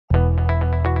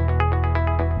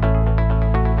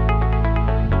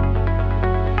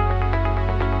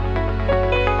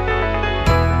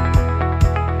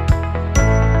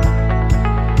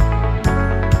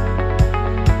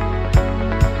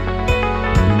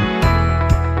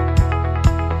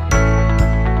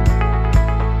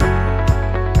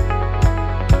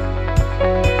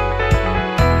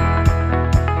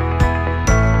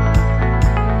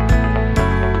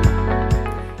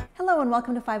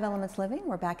to 5 Elements Living.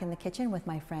 We're back in the kitchen with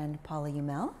my friend Paula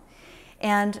Youmell.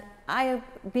 And I,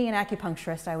 being an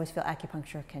acupuncturist, I always feel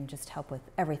acupuncture can just help with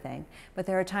everything. But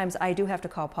there are times I do have to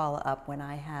call Paula up when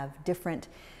I have different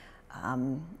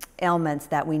ailments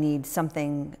that we need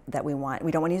something that we want.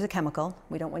 We don't want to use a chemical.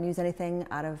 We don't want to use anything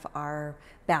out of our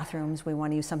bathrooms. We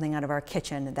want to use something out of our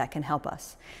kitchen that can help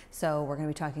us. So we're going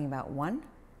to be talking about 1,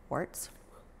 warts,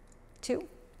 2,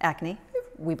 acne.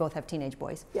 We both have teenage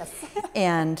boys. Yes.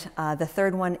 And the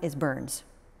third one is burns.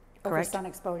 Correct? Over sun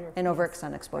exposure. And over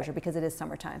sun exposure, because it is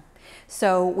summertime.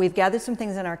 So we've gathered some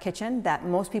things in our kitchen that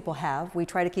most people have. We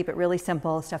try to keep it really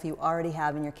simple, stuff you already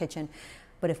have in your kitchen.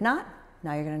 But if not,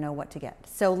 now you're going to know what to get.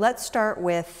 So let's start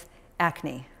with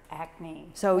acne. Acne.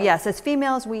 So yes, as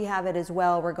females, we have it as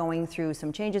well. We're going through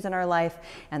some changes in our life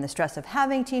and the stress of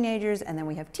having teenagers, and then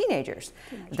we have teenagers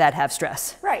that have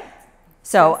stress. Right.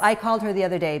 So Yes. I called her the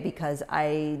other day because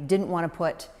I didn't want to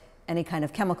put any kind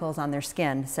of chemicals on their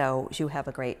skin, so you have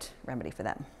a great remedy for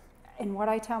them. And what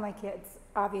I tell my kids,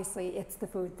 obviously it's the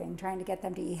food thing, trying to get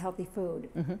them to eat healthy food.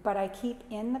 But I keep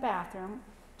in the bathroom,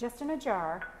 just in a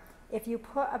jar, if you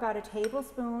put about a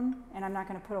tablespoon, and I'm not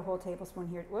going to put a whole tablespoon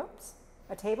here, whoops,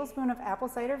 a tablespoon of apple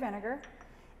cider vinegar,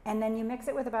 and then you mix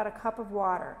it with about a cup of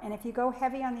water. And if you go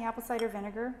heavy on the apple cider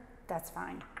vinegar, that's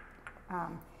fine.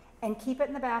 And keep it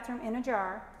in the bathroom in a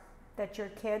jar that your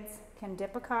kids can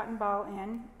dip a cotton ball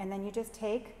in, and then you just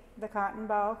take the cotton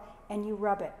ball and you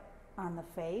rub it on the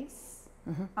face,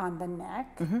 on the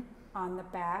neck, on the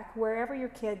back, wherever your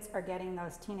kids are getting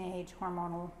those teenage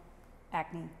hormonal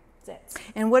acne zits.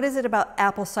 And what is it about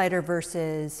apple cider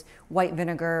versus white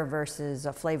vinegar versus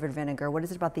a flavored vinegar? What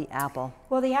is it about the apple?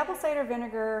 Well, the apple cider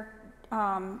vinegar,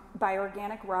 by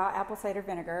organic raw apple cider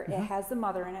vinegar, it has the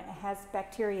mother in it, it has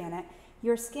bacteria in it.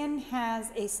 Your skin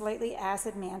has a slightly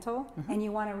acid mantle, and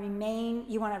you want to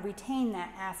retain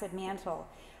that acid mantle.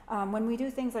 When we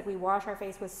do things like we wash our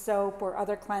face with soap or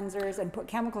other cleansers and put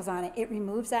chemicals on it, it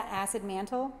removes that acid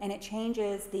mantle and it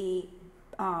changes the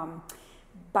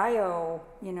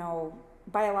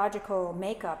biological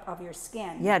makeup of your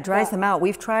skin. Yeah, it dries them out.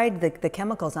 We've tried the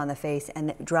chemicals on the face,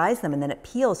 and it dries them, and then it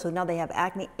peels, so now they have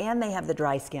acne and they have the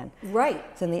dry skin. Right.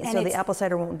 So the apple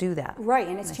cider won't do that. Right,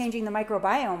 and it's changing the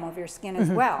microbiome of your skin as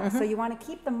well. So you want to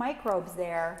keep the microbes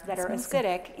there that are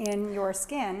acidic in your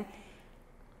skin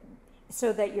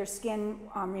so that your skin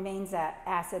remains that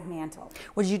acid mantle.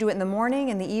 Would you do it in the morning,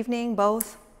 in the evening,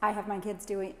 both? I have my kids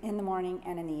do it in the morning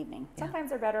and in the evening.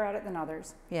 Sometimes they're better at it than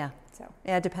others. Yeah. So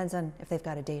yeah, it depends on if they've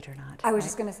got a date or not. I was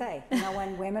just going to say,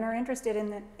 when women are interested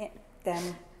in it,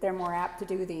 then they're more apt to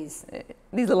do these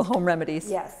little home remedies.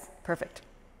 Yes. Perfect.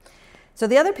 So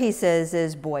the other piece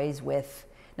is boys with,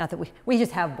 not that we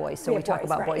just have boys, so we talk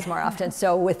about boys more often.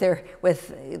 So with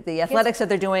the athletics that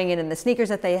they're doing and in the sneakers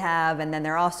that they have, and then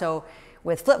they're also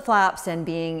with flip-flops and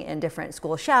being in different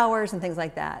school showers and things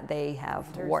like that, they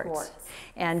have warts.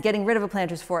 And getting rid of a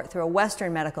plantar's wart through a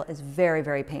Western medical is very,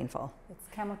 very painful. It's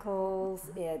chemicals,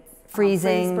 it's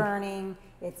freezing, freeze burning,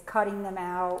 it's cutting them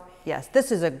out. Yes,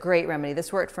 this is a great remedy.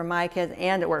 This worked for my kids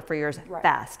and it worked for yours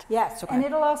fast. Yes, and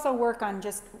it'll also work on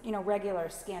just regular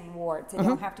skin warts. It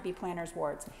don't have to be plantar's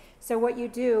warts. So what you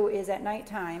do is at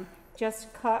nighttime,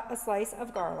 just cut a slice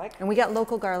of garlic. And we got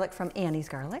local garlic from Annie's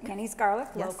Garlic. Annie's Garlic,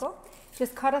 local.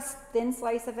 Just cut a thin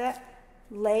slice of it,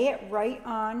 lay it right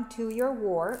on to your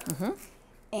wart,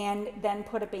 and then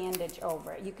put a bandage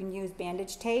over it. You can use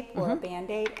bandage tape or a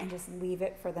Band-Aid and just leave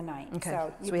it for the night. Okay.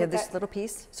 So we have this little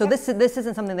piece. So this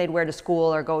isn't something they'd wear to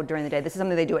school or go during the day. This is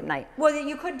something they do at night. Well,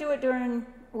 you could do it during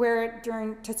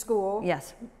to school.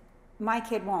 Yes. My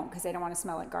kid won't because they don't want to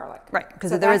smell like garlic. Right,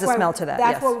 because there is a smell to that.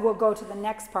 That's what we'll go to the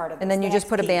next part of this. And then you just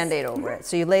put a Band-Aid over it.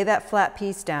 So you lay that flat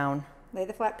piece down. Lay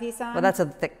the flat piece on. Well, that's a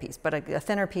thick piece, but a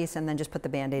thinner piece, and then just put the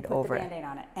Band-Aid over it. Put the Band-Aid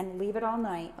on it and leave it all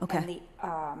night. Okay. And the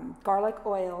garlic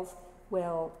oils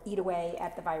will eat away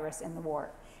at the virus in the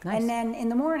wart. Nice. And then in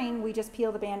the morning, we just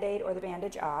peel the Band-Aid or the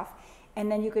bandage off, and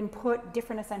then you can put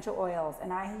different essential oils.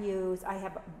 And I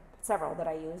have several that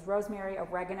I use: rosemary,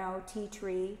 oregano, tea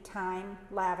tree, thyme,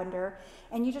 lavender,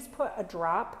 and you just put a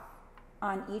drop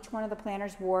on each one of the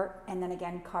plantar's wart, and then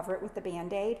again cover it with the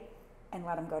Band-Aid and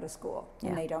let them go to school,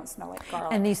 and they don't smell like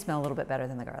garlic. And these smell a little bit better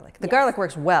than the garlic. The garlic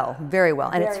works well, very well,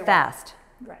 and it's fast.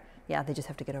 Right. Yeah, they just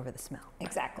have to get over the smell.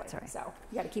 Exactly. That's right. So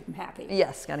you got to keep them happy.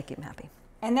 Yes, got to keep them happy.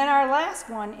 And then our last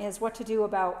one is what to do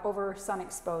about over sun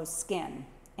exposed skin.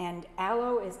 And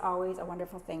aloe is always a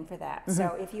wonderful thing for that.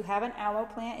 So if you have an aloe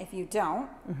plant, if you don't,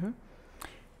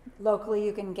 locally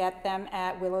you can get them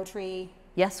at Willow Tree.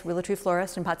 Yes, Willow Tree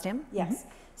Florist in Potsdam. Yes.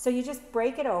 So you just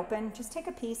break it open, just take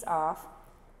a piece off,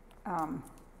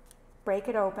 break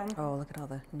it open. Oh, look at all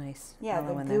the nice Yeah,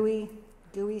 aloe the in gooey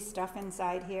gooey stuff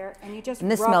inside here, and you just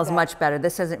And this rub smells that. much better.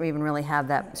 This doesn't even really have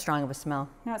that strong of a smell.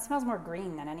 No, it smells more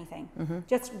green than anything.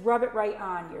 Just rub it right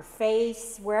on your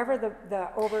face, wherever the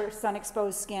over sun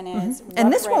exposed skin is. rub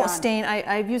And this it right won't on. stain,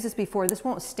 I've used this before, this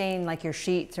won't stain like your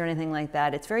sheets or anything like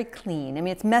that. It's very clean. I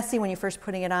mean, it's messy when you're first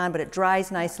putting it on, but it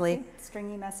dries nicely.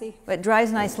 Stringy, messy. But it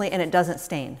dries nicely and it doesn't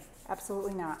stain.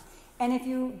 Absolutely not. And if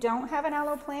you don't have an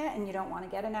aloe plant and you don't want to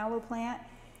get an aloe plant,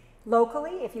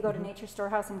 locally, if you go to Nature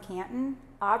Storehouse in Canton,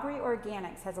 Aubrey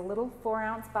Organics has a little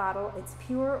 4-ounce bottle. It's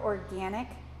pure organic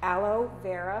aloe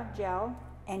vera gel,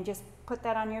 and just put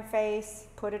that on your face,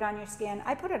 put it on your skin.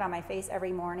 I put it on my face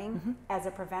every morning as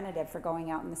a preventative for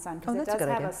going out in the sun, because it that's a does good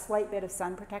have idea. a slight bit of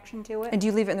sun protection to it. And do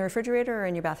you leave it in the refrigerator or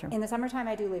in your bathroom? In the summertime,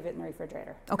 I do leave it in the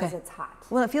refrigerator Okay. because it's hot.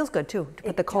 Well, it feels good too, to put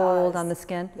It the cold does. on the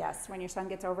skin. Yes, when your skin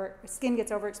gets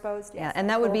overexposed. Yeah, Yes, and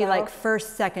that would be cold like out.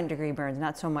 first, second degree burns,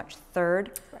 not so much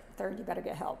third. Right, third, you better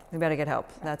get help. We better get help.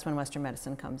 That's when Western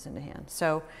medicine comes into hand.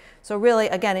 So really,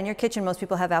 again, in your kitchen, most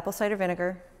people have apple cider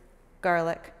vinegar,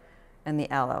 garlic, and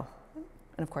the aloe.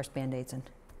 And of course, Band-Aids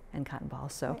and cotton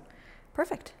balls. So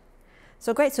perfect.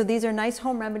 So great. So these are nice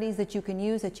home remedies that you can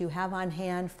use, that you have on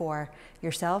hand for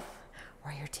yourself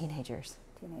or your teenagers.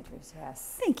 Teenagers,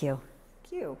 yes. Thank you.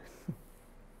 Thank you.